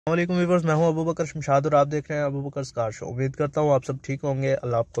अस्सलामुअलैकुम व्यूअर्स, मैं हूं अबूबकर शमशाद और आप देख रहे हैं अबूबकर्स कार शो। उम्मीद करता हूं आप सब ठीक होंगे,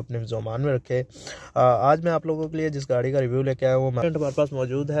 अल्लाह आपको अपने ज़मान में रखे। आज मैं आप लोगों के लिए जिस गाड़ी का रिव्यू लेके आया हूँ हमारे पास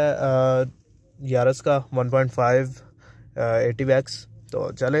मौजूद है यारिस का 1.5 ATIV।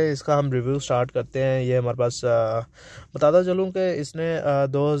 तो चले इसका हम रिव्यू स्टार्ट करते हैं। ये हमारे पास बताता चलूँ कि इसने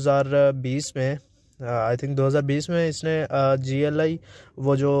 2020 में आई थिंक 2020 में इसने GLI,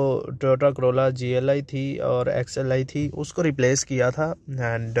 वो जो टोयोटा करोला GLI थी और XLI थी, उसको रिप्लेस किया था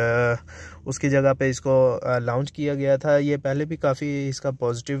एंड उसकी जगह पे इसको लॉन्च किया गया था। ये पहले भी काफ़ी इसका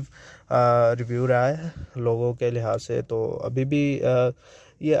पॉजिटिव रिव्यू रहा है लोगों के लिहाज से। तो अभी भी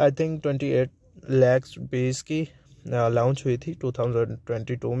ये आई थिंक 28 लाख रुपीज़ की लॉन्च हुई थी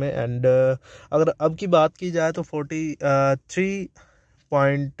 2022 में एंड अगर अब की बात की जाए तो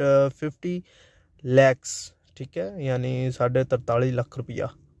 43.50 लैक्स, ठीक है, यानी 43.5 लाख रुपया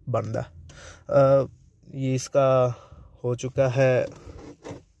बनता है। ये इसका हो चुका है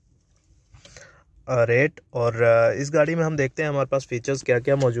रेट। और इस गाड़ी में हम देखते हैं हमारे पास फीचर्स क्या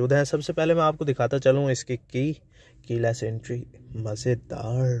क्या मौजूद हैं। सबसे पहले मैं आपको दिखाता चलूँ इसकी कीलेस एंट्री,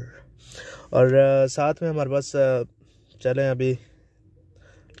 मज़ेदार। और साथ में हमारे पास चलें अभी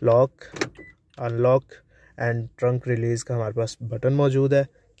lock, unlock and trunk release का हमारे पास बटन मौजूद है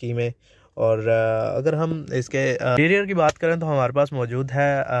की में। और अगर हम इसके इंटीरियर की बात करें तो हमारे पास मौजूद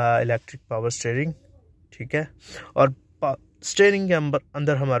है इलेक्ट्रिक पावर स्टीयरिंग, ठीक है। और स्टीयरिंग के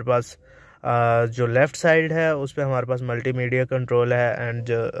अंदर हमारे पास जो लेफ़्ट साइड है उस पर हमारे पास मल्टीमीडिया कंट्रोल है एंड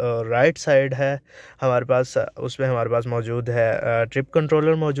जो राइट साइड है हमारे पास उस पर हमारे पास मौजूद है ट्रिप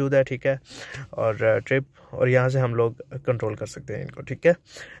कंट्रोलर मौजूद है, ठीक है। और ट्रिप, और यहाँ से हम लोग कंट्रोल कर सकते हैं इनको, ठीक है।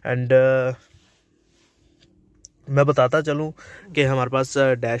 एंड मैं बताता चलूँ कि हमारे पास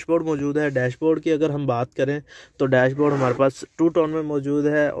डैशबोर्ड मौजूद है। डैशबोर्ड की अगर हम बात करें तो डैशबोर्ड हमारे पास 2 टोन में मौजूद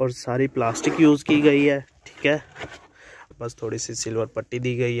है और सारी प्लास्टिक यूज़ की गई है, ठीक है। बस थोड़ी सी सिल्वर पट्टी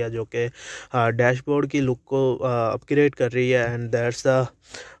दी गई है जो कि डैशबोर्ड की लुक को अपग्रेड कर रही है। एंड दैट्स द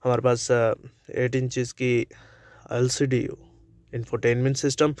हमारे पास 8 इंचज़ की LCD इंफोटेनमेंट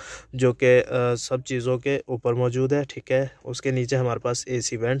सिस्टम जो कि सब चीज़ों के ऊपर मौजूद है, ठीक है। उसके नीचे हमारे पास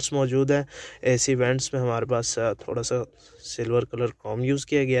AC वेंट्स मौजूद है। AC वेंट्स में हमारे पास थोड़ा सा सिल्वर कलर क्रोम यूज़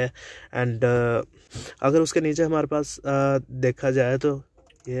किया गया है। एंड अगर उसके नीचे हमारे पास देखा जाए तो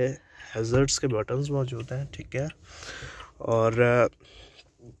ये हैज़र्ड्स के बटन्स मौजूद हैं, ठीक है। और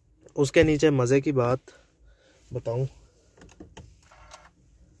उसके नीचे मज़े की बात बताऊं,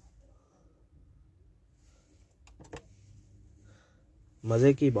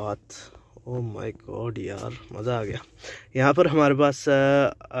 मज़े की बात, ओ माय गॉड यार, मज़ा आ गया। यहाँ पर हमारे पास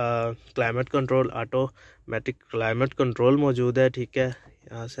climate control, automatic climate control मौजूद है, ठीक है।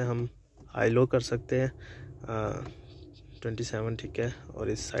 यहाँ से हम हाई लो कर सकते हैं 27, ठीक है। और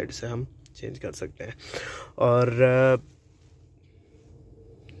इस साइड से हम चेंज कर सकते हैं। और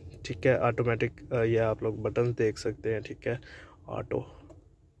ठीक है, ऑटोमेटिक ये आप लोग बटन देख सकते हैं, ठीक है। ऑटो,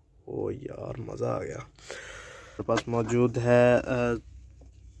 ओ यार मज़ा आ गया। हमारे पास मौजूद है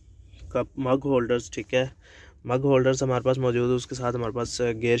कप मग होल्डर्स, ठीक है। मग होल्डर्स हमारे पास मौजूद है। उसके साथ हमारे पास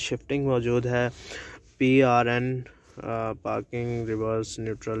गियर शिफ्टिंग मौजूद है, PRN, parking, reverse,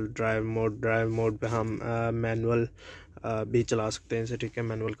 neutral, drive mode पे हम मैनुअल भी चला सकते हैं इसे, ठीक है।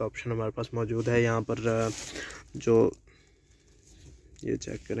 मैनुअल का ऑप्शन हमारे पास मौजूद है। यहाँ पर जो ये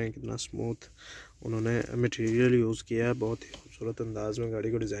चेक करें कितना स्मूथ उन्होंने मटेरियल यूज़ किया है, बहुत ही खूबसूरत अंदाज में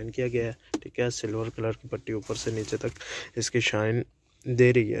गाड़ी को डिज़ाइन किया गया है, ठीक है। सिल्वर कलर की पट्टी ऊपर से नीचे तक इसकी शाइन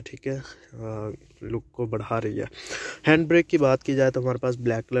दे रही है, ठीक है, लुक को बढ़ा रही है। हैंड ब्रेक की बात की जाए तो हमारे पास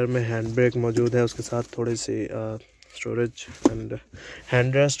ब्लैक कलर में हैंड ब्रेक मौजूद है। उसके साथ थोड़ी सी स्टोरेज। एंड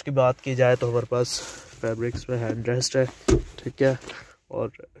हैंड रेस्ट की बात की जाए तो हमारे पास फैब्रिक्स पे हैंड रेस्ट है, ठीक है।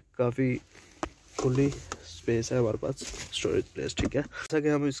 और काफ़ी खुली स्पेस है हमारे पास, स्टोरेज प्लेस, ठीक है। जैसा कि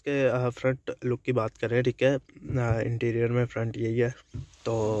हम इसके फ्रंट लुक की बात करें, ठीक है, इंटीरियर में फ्रंट यही है।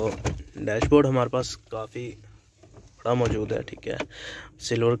 तो डैशबोर्ड हमारे पास काफ़ी बड़ा मौजूद है, ठीक है।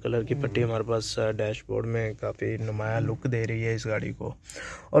 सिल्वर कलर की पट्टी हमारे पास डैशबोर्ड में काफ़ी नुमाया लुक दे रही है इस गाड़ी को।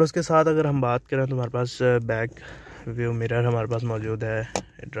 और उसके साथ अगर हम बात करें तो हमारे पास बैक व्यू मिरर हमारे पास मौजूद है,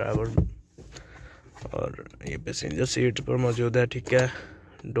 ड्राइवर और ये पैसेंजर सीट पर मौजूद है, ठीक है।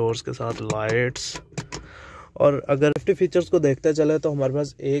 डोर्स के साथ लाइट्स। और अगर सेफ्टी फीचर्स को देखते चले तो हमारे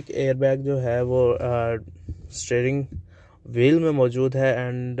पास एक एयरबैग जो है वो स्टीयरिंग व्हील में मौजूद है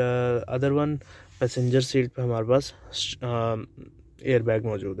and other one passenger seat पे हमारे पास एयरबैग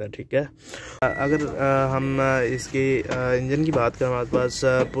मौजूद है, ठीक है। अगर हम इसकी इंजन की बात करें, हमारे पास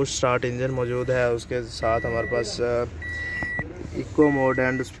पुश स्टार्ट इंजन मौजूद है। उसके साथ हमारे पास eco mode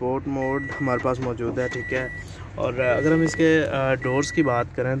and sport mode हमारे पास मौजूद है, ठीक है। और अगर हम इसके डोर्स की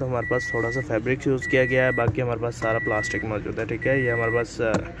बात करें तो हमारे पास थोड़ा सा फैब्रिक यूज़ किया गया है, बाकी हमारे पास सारा प्लास्टिक मौजूद है। ठीक है, ये हमारे पास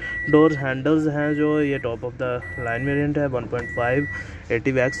डोर हैंडल्स हैं जो ये top of the line variant है 1.5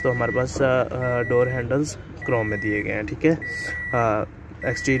 ATIV, तो हमारे पास डोर हैंडल्स क्रोम में दिए गए हैं। ठीक है,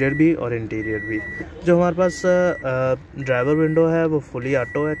 एक्सटीरियर भी और इंटीरियर भी। जो हमारे पास ड्राइवर विंडो है वो फुली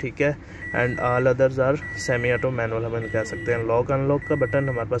ऑटो है। ठीक है, and all others are semi auto manual हम कह सकते हैं। लॉक अनलॉक का बटन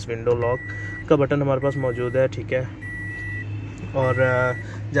हमारे पास, विंडो लॉक का बटन हमारे पास मौजूद है। ठीक है, और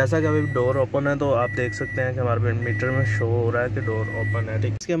जैसा कि अभी डोर ओपन है तो आप देख सकते हैं कि हमारे मीटर में शो हो रहा है कि डोर ओपन है।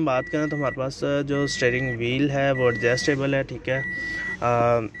 ठीक है, इसकी हम बात करें तो हमारे पास जो स्टीयरिंग व्हील है वो एडजस्टेबल है। ठीक है,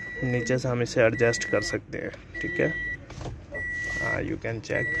 नीचे से हम इसे एडजस्ट कर सकते हैं। ठीक है, यू कैन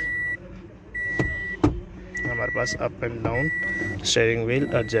चेक हमारे पास up and down steering wheel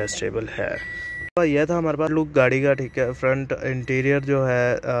adjustable है। तो यह था हमारे पास लुक गाड़ी का। ठीक है, फ्रंट इंटीरियर जो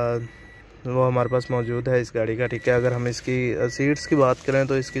है वो हमारे पास मौजूद है इस गाड़ी का। ठीक है, अगर हम इसकी सीट्स की बात करें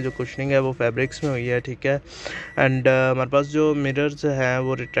तो इसकी जो कुशनिंग है वो फैब्रिक्स में हुई है। ठीक है, एंड हमारे पास जो मिरर्स हैं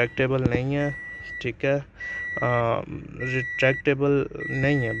वो रिट्रैक्टेबल नहीं है। ठीक है, रिट्रैक्टेबल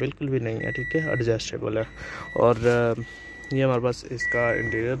नहीं है, बिल्कुल भी नहीं है। ठीक है, एडजस्टेबल है। और ये हमारे पास इसका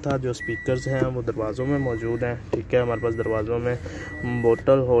इंटीरियर था। जो स्पीकर्स हैं वो दरवाज़ों में मौजूद हैं। ठीक है, हमारे पास दरवाज़ों में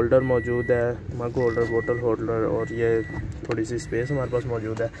बोतल होल्डर मौजूद है, मग होल्डर, बोतल होल्डर, और ये थोड़ी सी स्पेस हमारे पास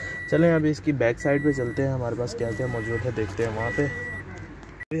मौजूद है। चलें अभी इसकी बैक साइड पे चलते हैं, हमारे पास क्या क्या मौजूद है देखते हैं वहाँ पे।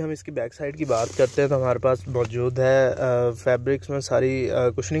 अभी हम इसकी बैक साइड की बात करते हैं तो हमारे पास मौजूद है फैब्रिक्स में सारी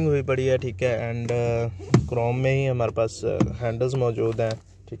कुशनिंग हुई पड़ी है। ठीक है, एंड क्रोम में ही हमारे पास हैंडल्स मौजूद हैं।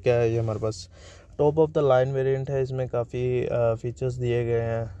 ठीक है, ये हमारे पास top of the line variant है, इसमें काफ़ी फीचर्स दिए गए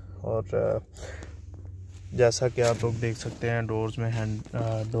हैं। और जैसा कि आप लोग देख सकते हैं डोर्स में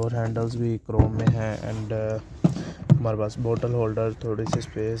डोर हैंडल्स भी क्रोम में हैं, एंड हमारे पास बोतल होल्डर, थोड़ी सी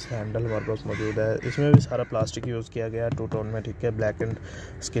स्पेस, हैंडल हमारे पास मौजूद है। इसमें भी सारा प्लास्टिक यूज़ किया गया है 2 टोन में। ठीक है, ब्लैक एंड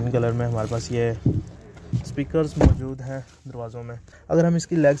स्किन कलर में हमारे पास ये स्पीकर्स मौजूद हैं दरवाज़ों में। अगर हम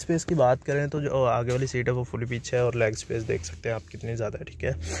इसकी लेग स्पेस की बात करें तो जो आगे वाली सीट है वो फुली पीछे है, और लेग स्पेस देख सकते हैं आप कितनी ज़्यादा है। ठीक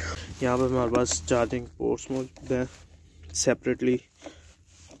है, यहाँ पर हमारे पास चार्जिंग पोर्ट्स मौजूद हैं सेपरेटली,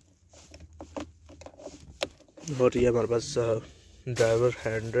 और ये हमारे पास ड्राइवर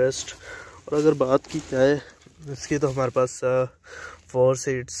हैंड रेस्ट। और अगर बात की जाए इसकी तो हमारे पास 4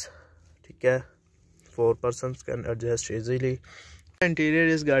 सीट्स। ठीक है, 4 persons can adjust easily. Interior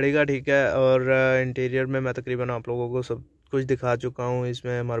इस गाड़ी का। ठीक है, और इंटीरियर में मैं तकरीबन आप लोगों को सब कुछ दिखा चुका हूँ।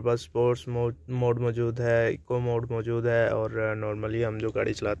 इसमें हमारे पास स्पोर्ट्स मोड मौजूद है, इको मोड मौजूद है, और नॉर्मली हम जो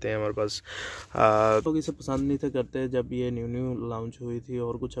गाड़ी चलाते हैं हमारे पास लोग इसे पसंद नहीं थे करते जब ये न्यू लॉन्च हुई थी,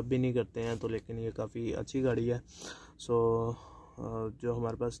 और कुछ अब भी नहीं करते हैं, तो लेकिन ये काफ़ी अच्छी गाड़ी है। सो जो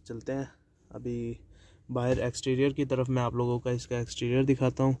हमारे पास चलते हैं अभी बाहर एक्सटीरियर की तरफ, मैं आप लोगों का इसका एक्सटीरियर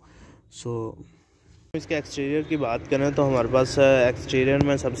दिखाता हूँ। सो इसके एक्सटीरियर की बात करें तो हमारे पास एक्सटीरियर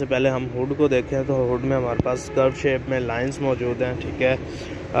में सबसे पहले हम हुड को देखें तो हुड में हमारे पास कर्व शेप में लाइंस मौजूद हैं। ठीक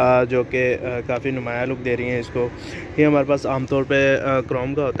है, जो कि काफ़ी नुमाया लुक दे रही हैं इसको। ये हमारे पास आमतौर पे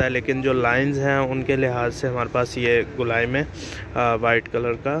क्रोम का होता है, लेकिन जो लाइंस हैं उनके लिहाज से हमारे पास ये गुलाई में वाइट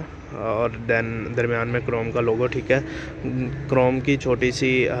कलर का, और देन दरमियान में क्रोम का लोगो। ठीक है, क्रोम की छोटी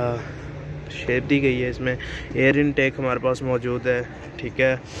सी शेप दी गई है इसमें। एयर इनटेक हमारे पास मौजूद है। ठीक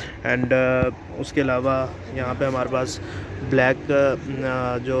है, एंड उसके अलावा यहाँ पे हमारे पास ब्लैक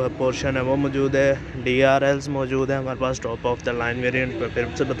जो पोर्शन है वो मौजूद है। DRLs मौजूद है हमारे पास top of the line variant में। फिर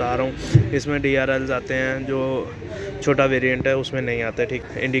से बता रहा हूँ, इसमें DRLs आते हैं, जो छोटा वेरिएंट है उसमें नहीं आते। ठीक,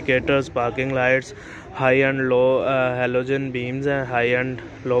 indicators, parking lights, high and low halogen beams हैं। हाई एंड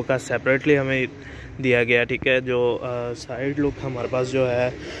लो का सेपरेटली हमें दिया गया। ठीक है, जो साइड लुक हमारे पास जो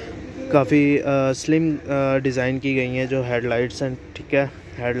है काफ़ी स्लिम डिज़ाइन की गई हैं जो हेडलाइट्स हैं। ठीक है,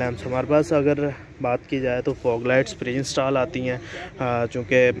 हेडलैम्प्स हमारे पास अगर बात की जाए तो फॉग लाइट्स प्री इंस्टॉल आती हैं,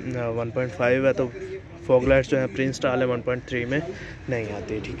 चूँकि 1.5 है तो फॉग लाइट्स जो है प्री इंस्टॉल है, 1.3 में नहीं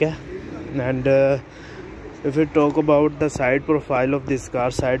आती। ठीक है, and if you talk about the side profile of this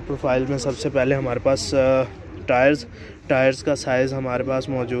car, side profile में सबसे पहले हमारे पास टायर्स का साइज़ हमारे पास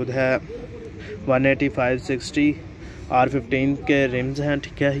मौजूद है 185/60 R15 के रिम्स हैं।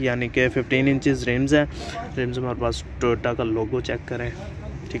 ठीक है, यानी कि 15 इंचज़ रिम्स हैं। रिम्स हमारे पास टोयोटा का लोगो चेक करें।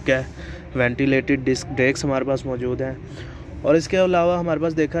 ठीक है, वेंटिलेटेड डिस्क ब्रेक्स हमारे पास मौजूद हैं। और इसके अलावा हमारे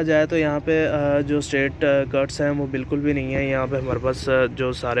पास देखा जाए तो यहाँ पे जो स्ट्रेट कट्स हैं वो बिल्कुल भी नहीं है। यहाँ पे हमारे पास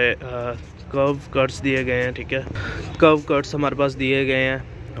जो सारे कर्व कट्स दिए गए हैं। ठीक है, कर्व कट्स हमारे पास दिए गए हैं।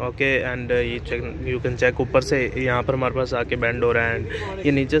 Okay, and you can check ऊपर से यहाँ पर हमारे पास आके बैंड हो रहा है, एंड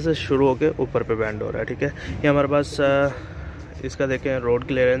ये नीचे से शुरू होके ऊपर पे बैंड हो रहा है। ठीक है, ये हमारे पास इसका देखें रोड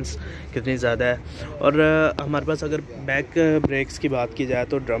क्लियरेंस कितनी ज़्यादा है। और हमारे पास अगर बैक ब्रेक्स की बात की जाए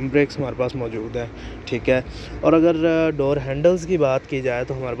तो ड्रम ब्रेक्स हमारे पास मौजूद है, ठीक है। और अगर डोर हैंडल्स की बात की जाए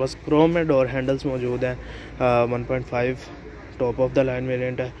तो हमारे पास क्रोम में डोर हैंडल्स मौजूद हैं। 1.5 top of the line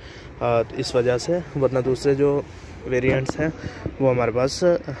variant है इस वजह से, वरना दूसरे जो वेरिएंट्स हैं वो हमारे पास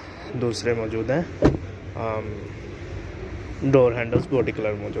दूसरे मौजूद हैं। डोर हैंडल्स बॉडी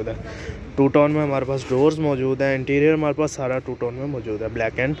कलर मौजूद है। 2 टोन में हमारे पास डोर्स मौजूद है। इंटीरियर हमारे पास सारा 2 टोन में मौजूद है,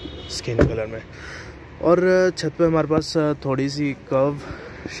 ब्लैक एंड स्किन कलर में। और छत पे हमारे पास थोड़ी सी कर्व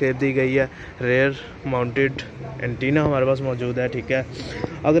शेप दी गई है। रेयर माउंटेड एंटीना हमारे पास मौजूद है, ठीक है।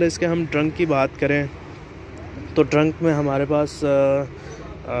 अगर इसके हम ट्रंक की बात करें तो ट्रंक में हमारे पास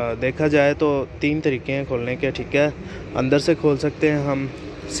देखा जाए तो 3 तरीके हैं खोलने के, ठीक है। अंदर से खोल सकते हैं हम,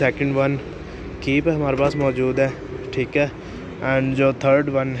 सेकंड वन की पे हमारे पास मौजूद है, ठीक है। एंड जो थर्ड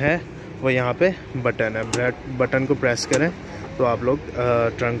वन है वो यहाँ पे बटन है, बटन को प्रेस करें तो आप लोग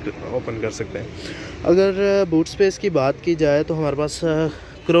ट्रंक ओपन कर सकते हैं। अगर बूट स्पेस की बात की जाए तो हमारे पास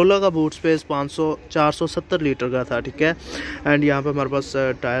करोला का बूट स्पेस 470 लीटर का था, ठीक है। एंड यहाँ पे हमारे पास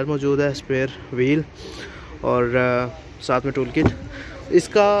टायर मौजूद है, स्पेयर व्हील और साथ में टूल किट।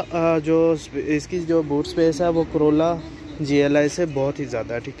 इसका इसकी जो बूट स्पेस है वो करोला GLI से बहुत ही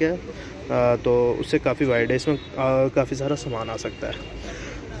ज़्यादा है, ठीक है। तो उससे काफ़ी वाइड है, इसमें काफ़ी सारा सामान आ सकता है।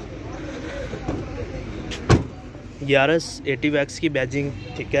 यारिस ATIV की बैजिंग,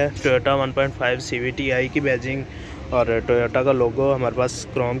 ठीक है। टोयोटा 1.5 CVT की बैजिंग और टोयोटा का लोगो हमारे पास,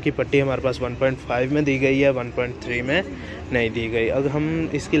 क्रोम की पट्टी हमारे पास 1.5 में दी गई है, 1.3 में नहीं दी गई। अगर हम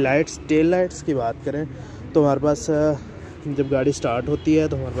इसकी लाइट्स, टेल लाइट्स की बात करें तो हमारे पास जब गाड़ी स्टार्ट होती है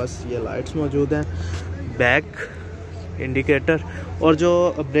तो हमारे पास ये लाइट्स मौजूद हैं, बैक इंडिकेटर, और जो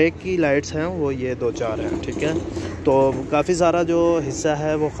ब्रेक की लाइट्स हैं वो ये 2-4 हैं, ठीक है। तो काफ़ी सारा जो हिस्सा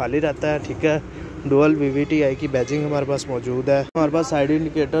है वो खाली रहता है, ठीक है। डुअल VVTi की बैजिंग हमारे पास मौजूद है। हमारे पास साइड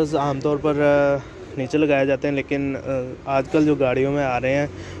इंडिकेटर्स आमतौर पर नीचे लगाए जाते हैं, लेकिन आजकल जो गाड़ियों में आ रहे हैं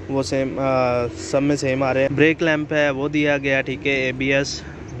वो सेम, सब में सेम आ रहे हैं। ब्रेक लैंप है वो दिया गया, ठीक है। ABS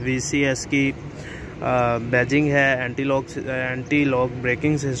VCS की बैजिंग है, anti lock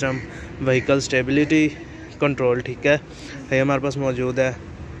braking system, vehicle stability control, ठीक है, ये हमारे पास मौजूद है।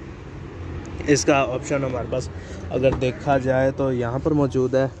 इसका ऑप्शन हमारे पास अगर देखा जाए तो यहाँ पर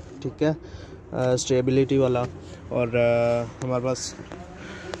मौजूद है, ठीक है, स्टेबिलिटी वाला। और हमारे पास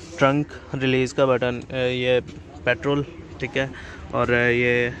ट्रंक रिलीज़ का बटन, ये पेट्रोल, ठीक है। और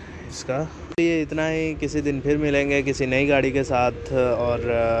ये इसका, ये इतना ही। किसी दिन फिर मिलेंगे किसी नई गाड़ी के साथ। और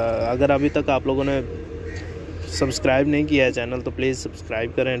अगर अभी तक आप लोगों ने सब्सक्राइब नहीं किया है चैनल तो प्लीज़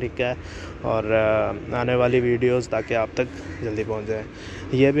सब्सक्राइब करें, ठीक है। और आने वाली वीडियोस ताकि आप तक जल्दी पहुंच जाए।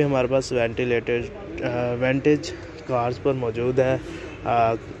 ये भी हमारे पास वेंटेज कार्स पर मौजूद है।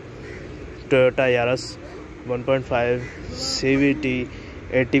 टोयोटा यारिस 1.5 CVT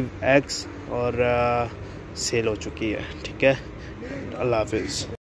ATIV और सेल हो चुकी है, ठीक है। अल्लाह हाफिज़।